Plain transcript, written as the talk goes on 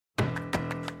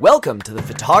Welcome to the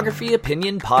Photography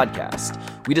Opinion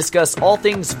Podcast. We discuss all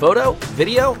things photo,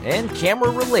 video, and camera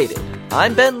related.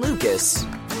 I'm Ben Lucas.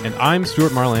 And I'm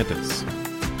Stuart Marlantis.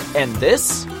 And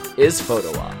this is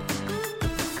Photo Op.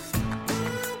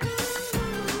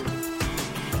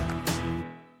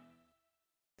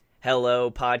 Hello,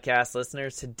 podcast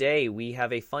listeners. Today we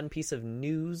have a fun piece of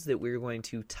news that we're going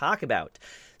to talk about.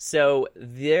 So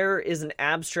there is an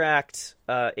abstract,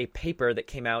 a paper that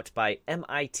came out by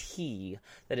MIT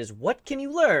that is what can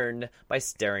you learn by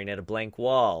staring at a blank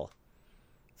wall?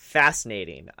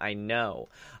 Fascinating, I know.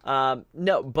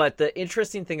 No, but the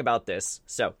interesting thing about this,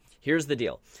 so here's the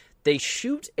deal. They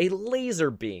shoot a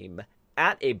laser beam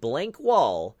at a blank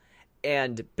wall,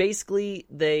 and basically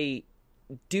they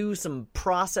do some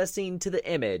processing to the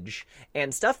image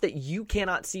and stuff that you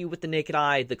cannot see with the naked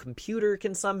eye, the computer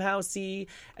can somehow see,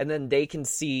 and then they can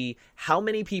see how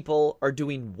many people are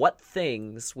doing what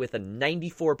things with a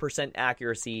 94%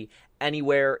 accuracy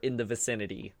anywhere in the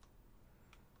vicinity.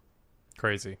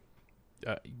 Crazy.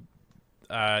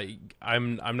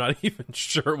 I'm not even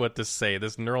sure what to say.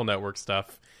 This neural network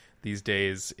stuff these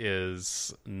days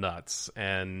is nuts,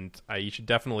 and you should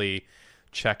definitely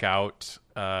check out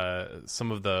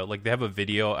some of the, like, they have a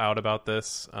video out about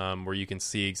this where you can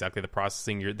see exactly the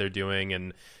processing they're doing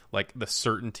and like the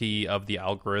certainty of the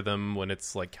algorithm when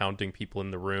it's like counting people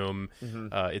in the room.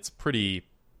 It's pretty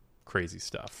crazy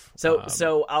stuff.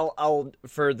 So I'll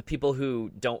for the people who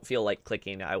don't feel like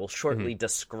clicking, I will shortly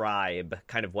describe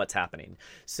kind of what's happening.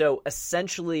 So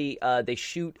essentially they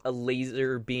shoot a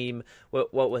laser beam.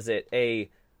 What was it? A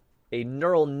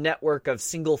neural network of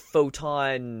single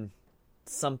photon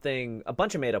something, a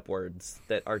bunch of made up words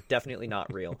that are definitely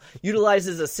not real,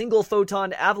 utilizes a single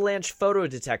photon avalanche photo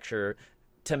detector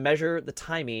to measure the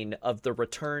timing of the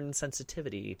return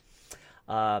sensitivity.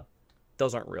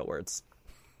 Those aren't real words.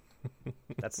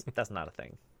 That's not a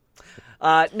thing.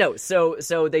 No,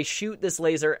 so they shoot this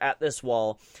laser at this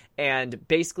wall, and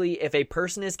basically if a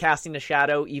person is casting a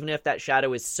shadow, even if that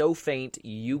shadow is so faint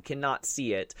you cannot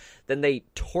see it, then they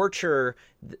torture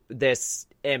this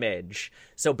image.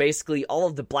 So basically all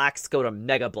of the blacks go to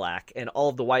mega black and all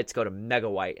of the whites go to mega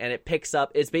white, and it picks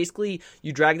up, it's basically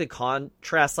you drag the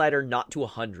contrast slider not to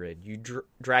 100, you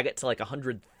drag it to like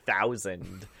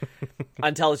 100,000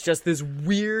 until it's just this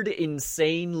weird,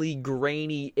 insanely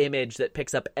grainy image that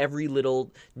picks up every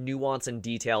little nuance and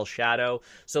detail shadow.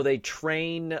 So they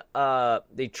train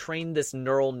this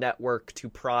neural network to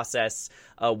process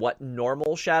what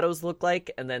normal shadows look like,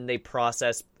 and then they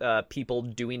process people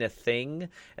doing a thing,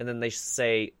 and then they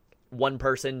say one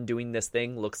person doing this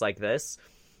thing looks like this,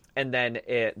 and then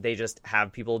they just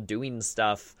have people doing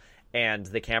stuff, and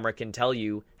the camera can tell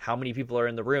you how many people are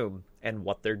in the room and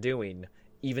what they're doing,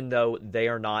 even though they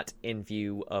are not in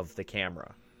view of the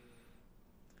camera.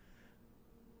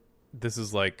 This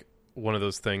is like one of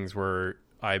those things where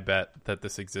I bet that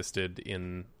this existed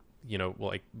in,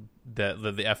 like the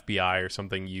FBI or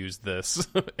something used this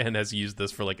and has used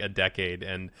this for like a decade,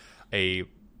 and a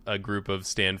group of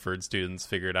Stanford students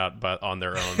figured out but on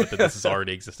their own that this has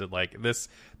already existed. Like this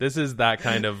is that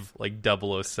kind of like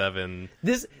 007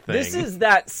 this thing. This is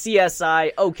that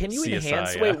CSI. Oh, can you CSI,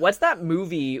 enhance? yeah. Wait, what's that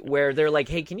movie where they're like,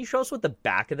 hey, can you show us what the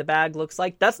back of the bag looks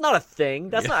like? That's not a thing.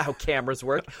 That's not how cameras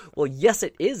work. Well, yes,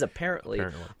 it is, apparently.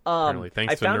 Apparently.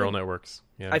 Thanks to neural networks.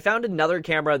 Yeah. I found another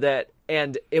camera that,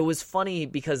 and it was funny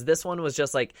because this one was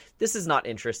just like, this is not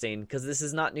interesting because this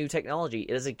is not new technology.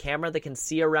 It is a camera that can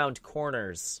see around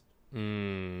corners.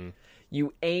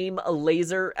 You aim a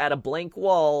laser at a blank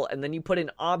wall, and then you put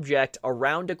an object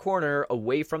around a corner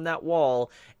away from that wall,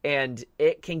 and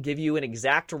it can give you an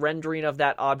exact rendering of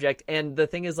that object. And the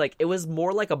thing is, like, it was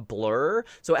more like a blur,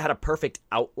 so it had a perfect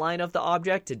outline of the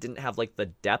object. It didn't have like the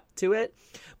depth to it,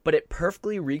 but it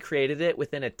perfectly recreated it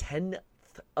within a 10th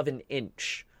of an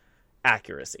inch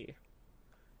accuracy,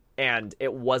 and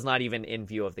it was not even in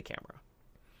view of the camera.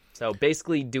 So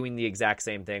basically doing the exact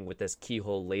same thing with this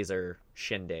keyhole laser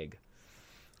shindig.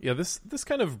 Yeah, this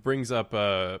kind of brings up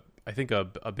I think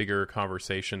a bigger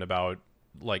conversation about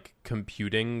like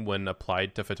computing when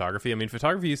applied to photography. I mean,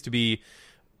 photography used to be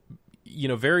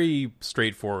very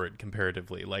straightforward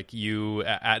comparatively. Like you,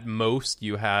 at most,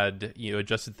 you had,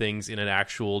 adjusted things in an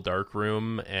actual dark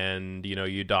room, and,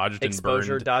 you dodged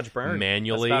exposure, and burned dodge, burn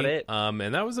manually. That's about it.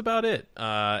 And that was about it.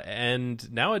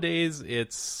 And nowadays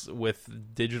it's with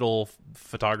digital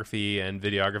photography and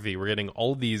videography, we're getting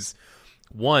all of these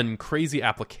crazy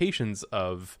applications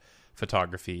of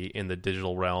photography in the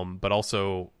digital realm, but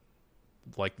also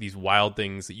like these wild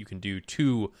things that you can do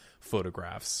to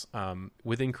photographs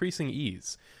with increasing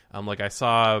ease. Like I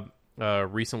saw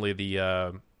recently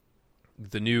the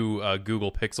the new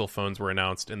Google Pixel phones were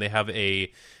announced, and they have an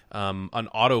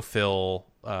autofill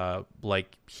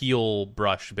like heel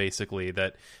brush basically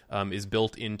that is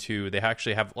built into. They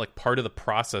actually have like part of the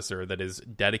processor that is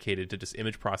dedicated to just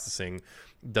image processing.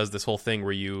 Does this whole thing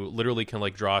where you literally can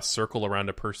like draw a circle around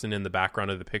a person in the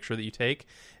background of the picture that you take,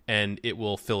 and it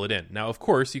will fill it in. Now, of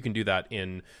course, you can do that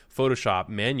in Photoshop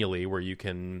manually, where you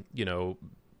can,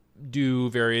 do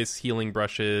various healing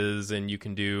brushes, and you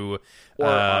can do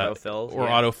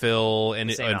autofill,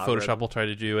 and Photoshop will try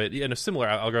to do it, and similar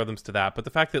algorithms to that. But the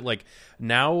fact that like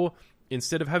now,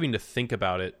 instead of having to think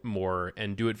about it more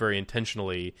and do it very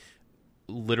intentionally,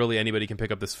 literally anybody can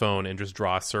pick up this phone and just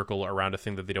draw a circle around a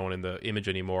thing that they don't want in the image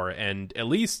anymore. And at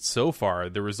least so far,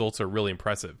 the results are really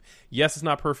impressive. Yes, it's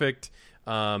not perfect.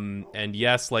 And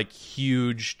yes, like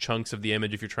huge chunks of the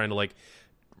image, if you're trying to like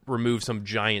remove some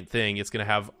giant thing, it's going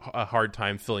to have a hard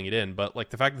time filling it in. But like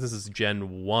the fact that this is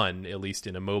Gen 1, at least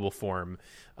in a mobile form,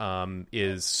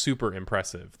 is super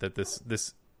impressive. That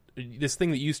this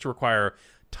thing that used to require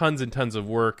tons and tons of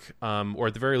work, or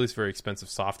at the very least very expensive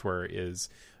software, is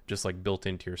just like built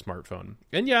into your smartphone.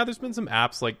 And yeah, there's been some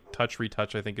apps like Touch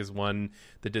Retouch, I think, is one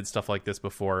that did stuff like this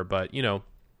before, but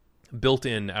built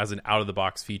in as an out of the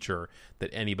box feature that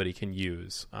anybody can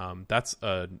use. That's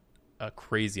a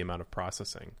crazy amount of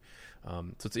processing.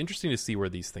 So it's interesting to see where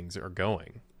these things are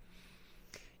going.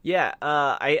 Yeah,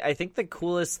 I think the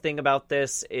coolest thing about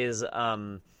this is,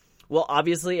 well,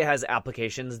 obviously it has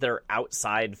applications that are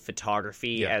outside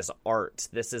photography as art.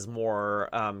 This is more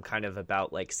kind of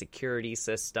about like security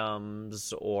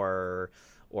systems or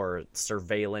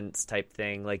surveillance type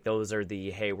thing. Like those are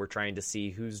hey, we're trying to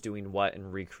see who's doing what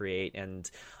and recreate. And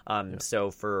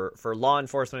so for law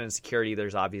enforcement and security,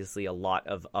 there's obviously a lot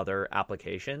of other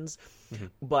applications. Mm-hmm.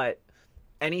 But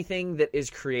anything that is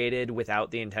created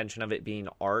without the intention of it being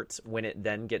art, when it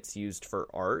then gets used for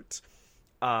art,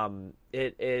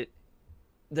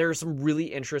 there are some really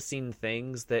interesting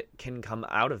things that can come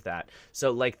out of that.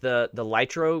 So like the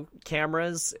Lytro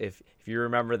cameras, if you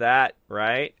remember that,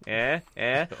 right? Oh, I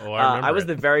remember. I was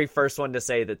the very first one to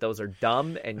say that those are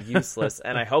dumb and useless,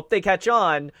 and I hope they catch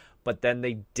on, but then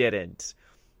they didn't.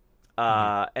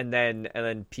 And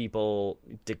then people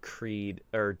decried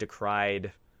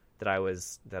that I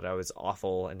was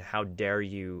awful, and how dare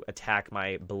you attack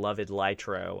my beloved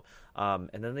Lytro. And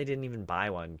then they didn't even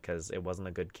buy one because it wasn't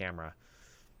a good camera.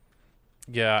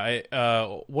 Yeah,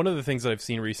 one of the things that I've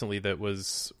seen recently that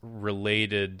was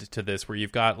related to this, where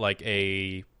you've got like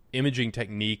a imaging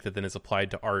technique that then is applied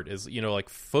to art, is like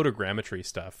photogrammetry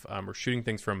stuff, or shooting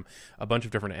things from a bunch of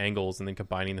different angles and then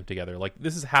combining them together. Like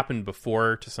this has happened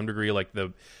before to some degree, like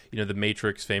the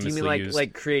Matrix famously. Do you mean used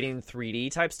like creating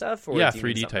 3D type stuff? Or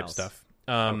 3D type else? Stuff.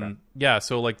 Okay. Yeah,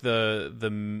 so like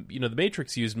the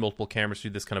Matrix used multiple cameras to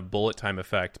do this kind of bullet time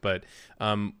effect, but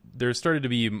there started to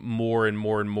be more and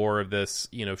more and more of this,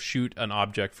 shoot an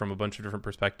object from a bunch of different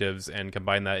perspectives and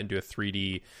combine that into a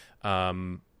 3D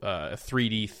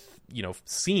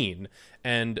scene.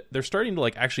 And they're starting to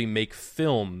like actually make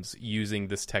films using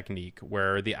this technique,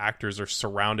 where the actors are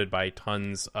surrounded by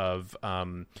tons of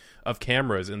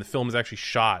cameras, and the film is actually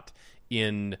shot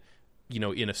in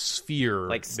a sphere,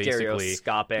 like basically.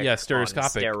 Stereoscopic on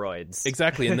steroids.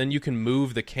 Exactly. And then you can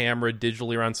move the camera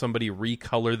digitally around somebody,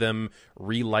 recolor them,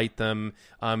 relight them.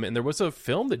 And there was a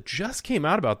film that just came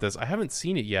out about this. I haven't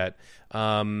seen it yet.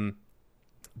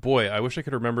 Boy, I wish I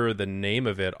could remember the name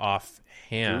of it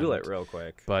offhand. Google it real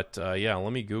quick. But yeah,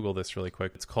 let me Google this really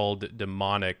quick. It's called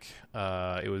Demonic.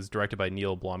 It was directed by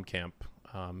Neil Blomkamp,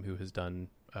 who has done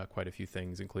quite a few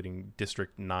things, including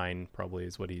District 9, probably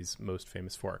is what he's most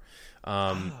famous for.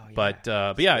 But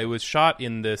yeah, it was shot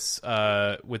in this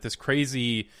with this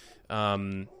crazy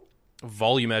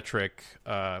volumetric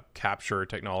capture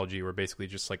technology, where basically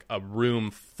just like a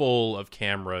room full of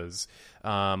cameras.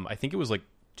 I think it was like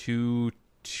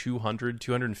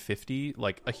 250,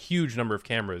 like a huge number of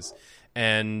cameras.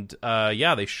 And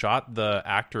yeah, they shot the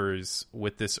actors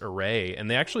with this array,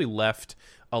 and they actually left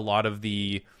a lot of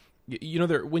the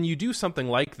when you do something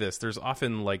like this, there's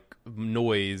often like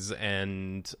noise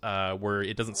and where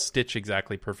it doesn't stitch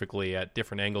exactly perfectly at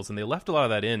different angles, and they left a lot of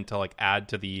that in to like add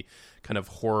to the kind of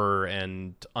horror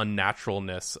and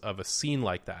unnaturalness of a scene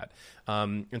like that.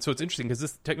 And so it's interesting because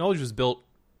this technology was built,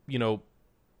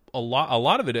 a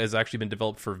lot of it has actually been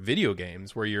developed for video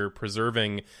games, where you're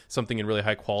preserving something in really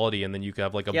high quality, and then you can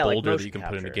have like a boulder that you can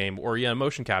put in a game, or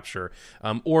motion capture,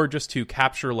 or just to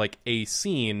capture like a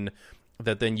scene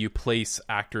that then you place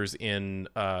actors in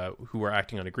who are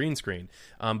acting on a green screen.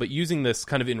 But using this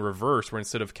kind of in reverse, where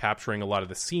instead of capturing a lot of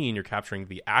the scene, you're capturing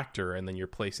the actor and then you're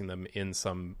placing them in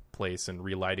some place and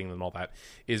relighting them, all that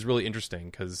is really interesting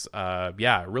because,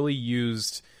 really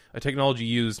used a technology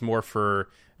used more for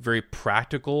very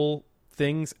practical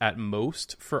things at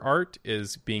most for art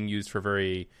is being used for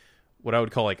very what I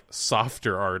would call like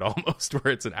softer art almost,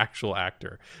 where it's an actual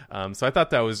actor. So I thought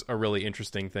that was a really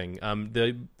interesting thing.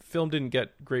 The film didn't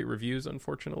get great reviews,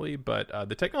 unfortunately, but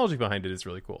the technology behind it is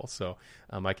really cool. So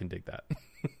I can dig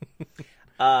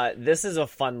that. This is a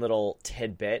fun little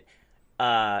tidbit.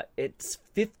 It's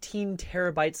 15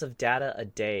 terabytes of data a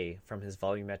day from his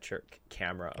volumetric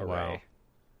camera array. Wow.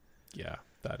 Yeah,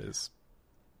 that is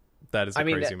a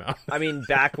crazy amount. I mean,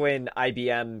 back when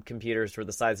IBM computers were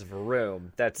the size of a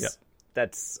room,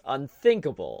 that's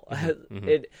unthinkable. Mm-hmm.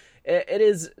 It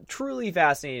is truly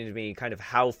fascinating to me kind of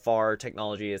how far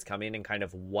technology is coming and kind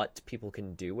of what people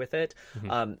can do with it.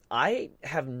 Mm-hmm. I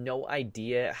have no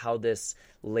idea how this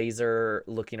laser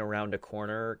looking around a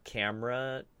corner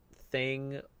camera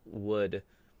thing would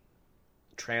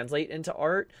translate into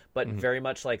art, but very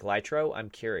much like Lytro, I'm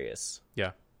curious.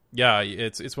 Yeah,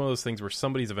 it's one of those things where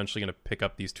somebody's eventually going to pick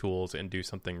up these tools and do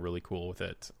something really cool with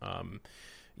it.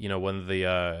 One of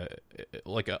the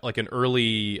like an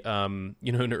early an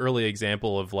early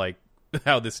example of like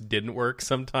how this didn't work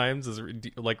sometimes is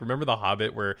like, remember The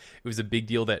Hobbit, where it was a big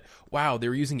deal that wow, they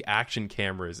were using action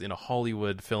cameras in a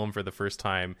Hollywood film for the first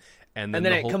time. And then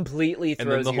it completely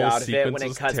throws you out of it when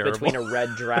it cuts between a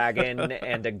red dragon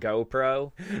and a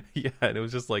GoPro. Yeah, and it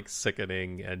was just like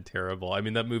sickening and terrible. I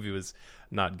mean, that movie was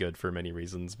not good for many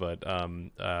reasons, but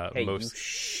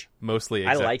mostly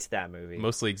I liked that movie.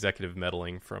 Mostly executive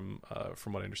meddling from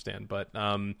what I understand. But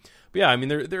yeah, I mean,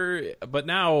 but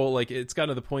now like it's gotten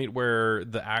to the point where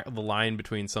the line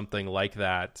between something like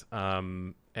that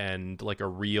and like a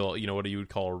real, what you would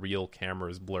call a real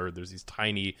camera is blurred. There's these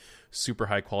tiny, super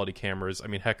high quality cameras. I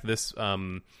mean, heck, this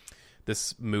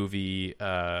movie,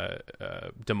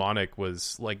 Demonic,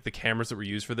 was like the cameras that were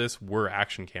used for this were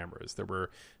action cameras. There were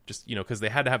just, because they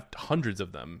had to have hundreds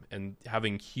of them, and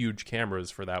having huge cameras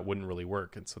for that wouldn't really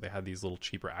work. And so they had these little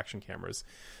cheaper action cameras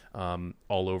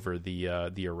all over the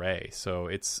array. So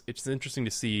it's interesting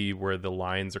to see where the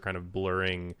lines are kind of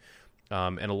blurring.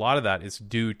 And a lot of that is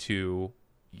due to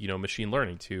machine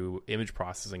learning, to image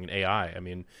processing and AI. I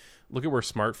mean, look at where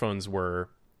smartphones were,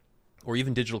 or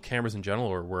even digital cameras in general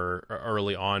were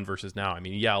early on versus now. I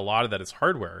mean, yeah, a lot of that is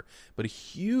hardware, but a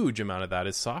huge amount of that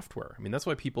is software. I mean, that's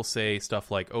why people say stuff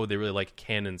like, oh, they really like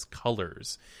Canon's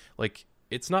colors. Like,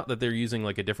 it's not that they're using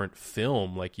like a different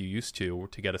film like you used to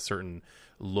get a certain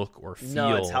look or feel.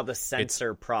 No, it's how the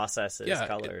sensor processes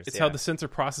colors. It's how the sensor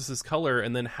processes color,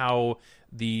 and then how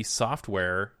the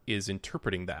software is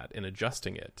interpreting that and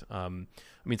adjusting it. I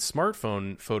mean,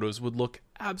 smartphone photos would look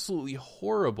absolutely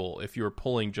horrible if you were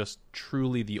pulling just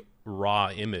truly the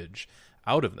raw image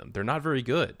out of them. They're not very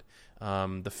good.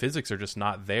 The physics are just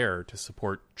not there to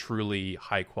support truly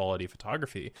high quality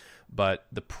photography, but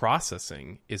the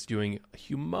processing is doing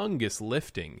humongous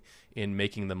lifting in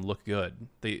making them look good.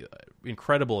 The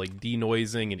incredible like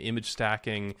denoising and image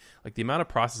stacking, like the amount of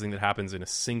processing that happens in a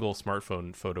single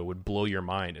smartphone photo would blow your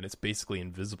mind, and it's basically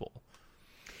invisible.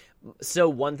 So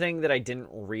one thing that I didn't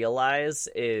realize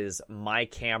is my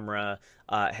camera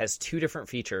has two different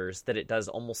features that it does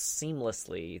almost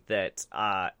seamlessly that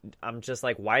I'm just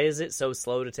like, why is it so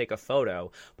slow to take a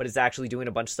photo? But it's actually doing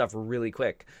a bunch of stuff really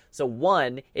quick. So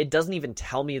one, it doesn't even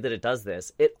tell me that it does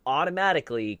this. It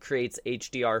automatically creates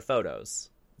HDR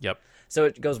photos. Yep. So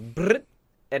it goes brrrt,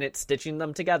 and it's stitching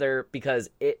them together because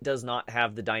it does not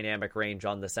have the dynamic range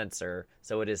on the sensor.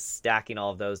 So it is stacking all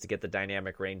of those to get the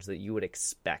dynamic range that you would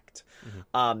expect.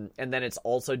 Mm-hmm. And then it's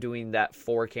also doing that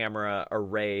 4-camera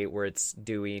array where it's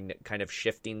doing kind of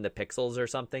shifting the pixels or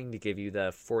something to give you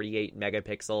the 48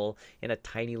 megapixel in a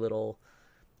tiny little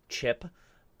chip.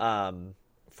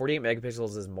 48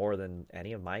 megapixels is more than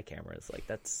any of my cameras. Like,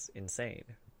 that's insane.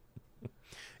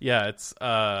 Yeah, it's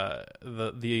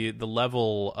the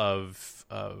level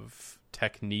of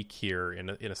technique here in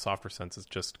a software sense is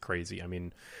just crazy. I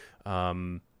mean,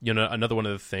 another one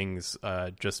of the things,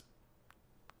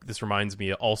 this reminds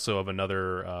me also of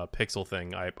another Pixel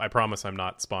thing. I promise I'm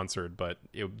not sponsored, but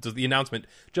the announcement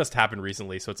just happened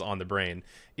recently, so it's on the brain.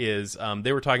 Is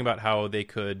they were talking about how they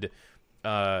could.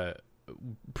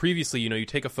 Previously, you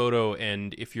take a photo,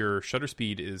 and if your shutter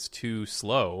speed is too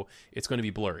slow, it's going to be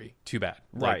blurry. Too bad.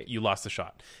 Right. Like, you lost the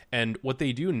shot. And what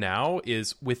they do now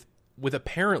is with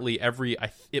apparently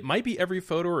it might be every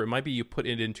photo, or it might be you put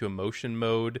it into a motion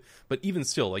mode, but even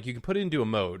still, like, you can put it into a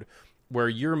mode where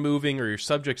you're moving or your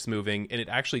subject's moving, and it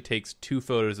actually takes 2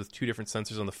 photos with 2 different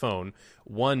sensors on the phone,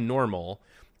 one normal,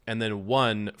 and then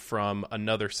one from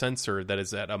another sensor that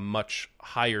is at a much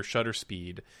higher shutter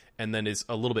speed, and then is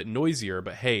a little bit noisier,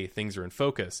 but hey, things are in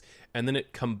focus. And then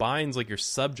it combines like your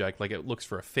subject, like it looks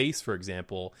for a face, for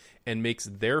example, and makes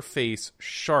their face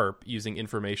sharp using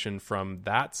information from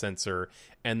that sensor,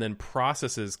 and then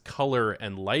processes color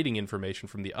and lighting information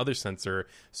from the other sensor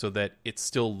so that it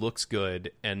still looks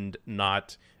good and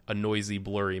not a noisy,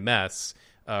 blurry mess,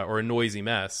 or a noisy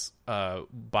mess,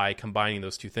 by combining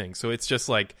those 2 things. So it's just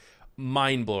like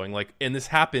mind-blowing. Like, and this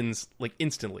happens like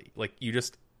instantly. Like you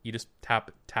just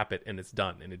tap it and it's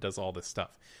done, and it does all this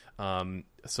stuff.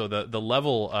 So the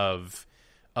level of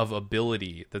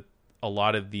ability that a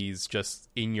lot of these just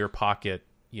in your pocket,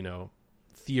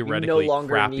 theoretically you no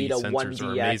longer crappy need a sensors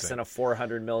 1DX and a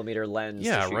 400mm lens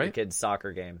to shoot your kid's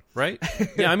soccer game. Right?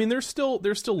 Yeah, I mean, there's still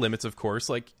limits, of course.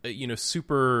 Like,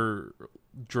 super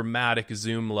dramatic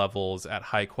zoom levels at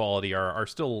high quality are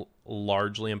still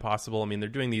largely impossible. I mean, they're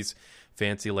doing these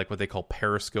fancy, like what they call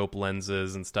periscope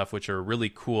lenses and stuff, which are really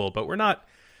cool, but we're not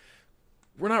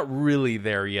really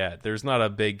there yet. There's not a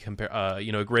big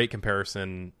a great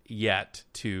comparison yet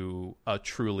to a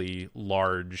truly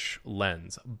large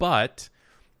lens. But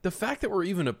the fact that we're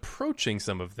even approaching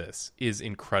some of this is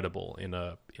incredible in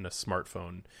a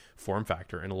smartphone form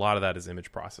factor, and a lot of that is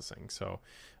image processing. So,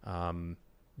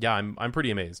 yeah, I'm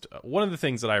pretty amazed. One of the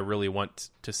things that I really want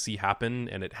to see happen,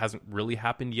 and it hasn't really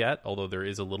happened yet, although there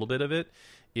is a little bit of it,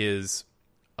 is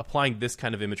applying this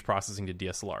kind of image processing to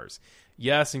DSLRs.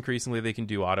 Yes, increasingly they can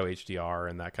do auto HDR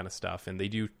and that kind of stuff, and they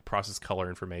do process color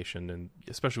information, and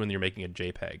especially when you're making a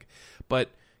JPEG. But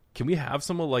can we have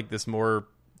some of like this more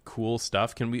cool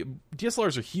stuff?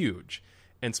 DSLRs are huge,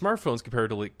 and smartphones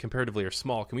comparatively are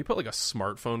small. Can we put like a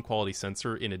smartphone quality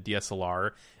sensor in a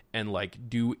DSLR and like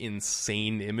do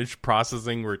insane image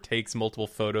processing where it takes multiple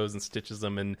photos and stitches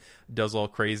them and does all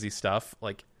crazy stuff?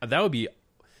 Like, that would be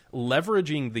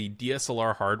leveraging the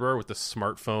DSLR hardware with the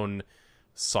smartphone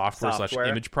software /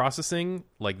 image processing.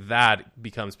 Like, that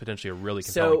becomes potentially a really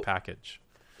compelling package.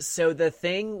 So the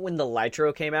thing when the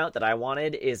Lytro came out that I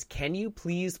wanted is, can you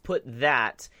please put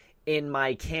that in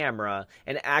my camera?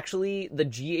 And actually the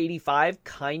G85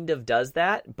 kind of does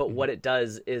that, but what it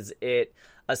does is it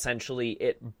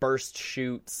burst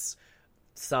shoots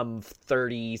some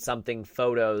 30-something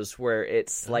photos where it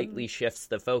slightly shifts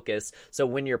the focus. So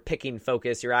when you're picking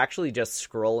focus, you're actually just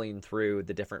scrolling through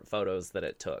the different photos that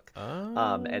it took,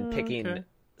 and picking. Okay.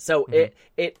 So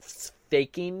it's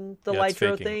faking the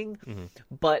Lytro thing,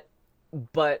 but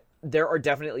there are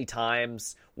definitely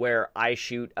times where I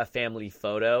shoot a family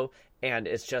photo and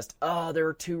it's just, there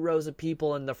are 2 rows of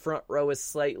people and the front row is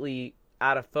slightly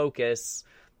out of focus.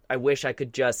 I wish I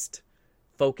could just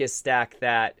focus stack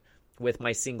that with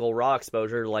my single raw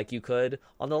exposure like you could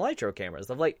on the Lytro cameras.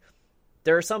 Of like,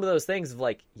 there are some of those things of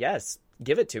like, yes,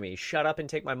 give it to me, shut up and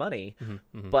take my money.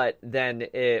 But then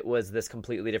it was this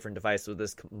completely different device with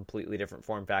this completely different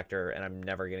form factor, and I'm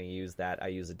never going to use that. I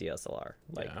use a DSLR,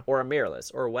 or a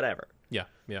mirrorless or whatever. Yeah.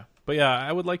 But yeah,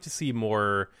 I would like to see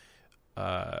more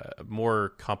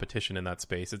competition in that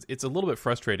space. It's a little bit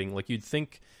frustrating. Like, you'd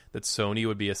think that Sony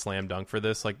would be a slam dunk for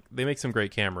this. Like, they make some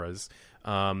great cameras,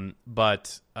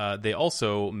 but they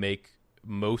also make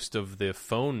most of the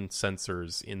phone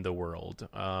sensors in the world.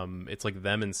 It's like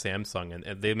them and Samsung,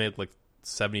 and they make like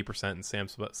 70%, and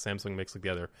Samsung makes like the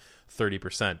other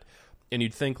 30%. And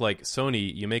you'd think, like,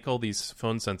 Sony, you make all these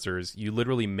phone sensors, you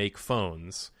literally make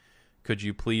phones. Could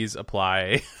you please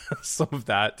apply some of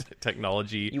that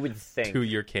technology to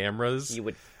your cameras? You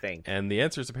would think. And the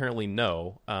answer is apparently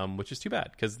no, which is too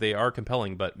bad, because they are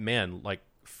compelling. But man, like,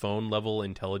 phone level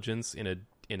intelligence in a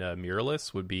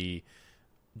mirrorless would be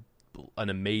an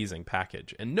amazing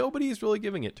package, and nobody's really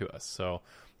giving it to us. So,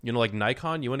 like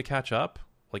Nikon, you want to catch up?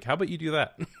 Like, how about you do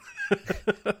that?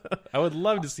 I would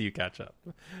love to see you catch up.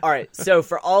 All right. So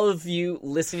for all of you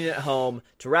listening at home,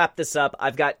 to wrap this up,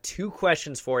 I've got 2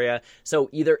 questions for you. So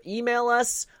either email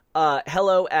us,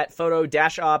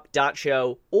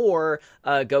 hello@photo-op.show, or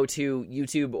go to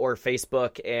YouTube or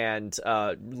Facebook and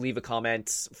leave a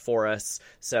comment for us.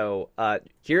 So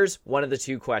here's one of the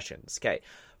 2 questions. Okay.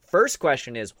 First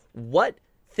question is, what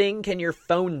thing can your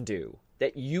phone do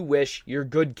that you wish your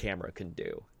good camera can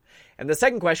do? And the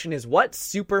second question is, what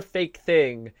super fake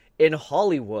thing in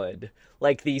Hollywood,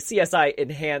 like the CSI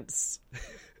Enhance,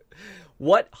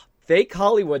 what fake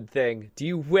Hollywood thing do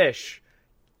you wish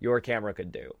your camera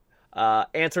could do?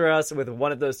 Answer us with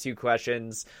one of those 2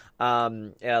 questions.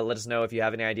 Let us know if you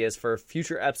have any ideas for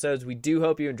future episodes. We do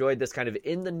hope you enjoyed this kind of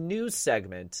in the news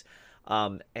segment.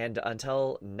 And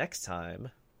until next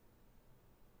time,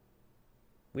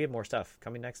 we have more stuff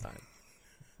coming next time.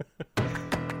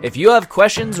 If you have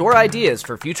questions or ideas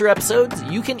for future episodes,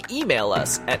 you can email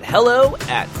us at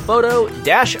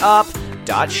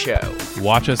hello@photo-op.show.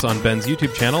 Watch us on Ben's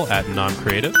YouTube channel at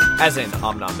NomCreative. As in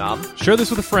Om Nom Nom. Share this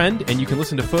with a friend, and you can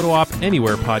listen to Photo Op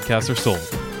anywhere podcasts are sold.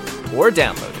 Or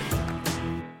download it.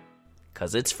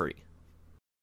 'Cause it's free.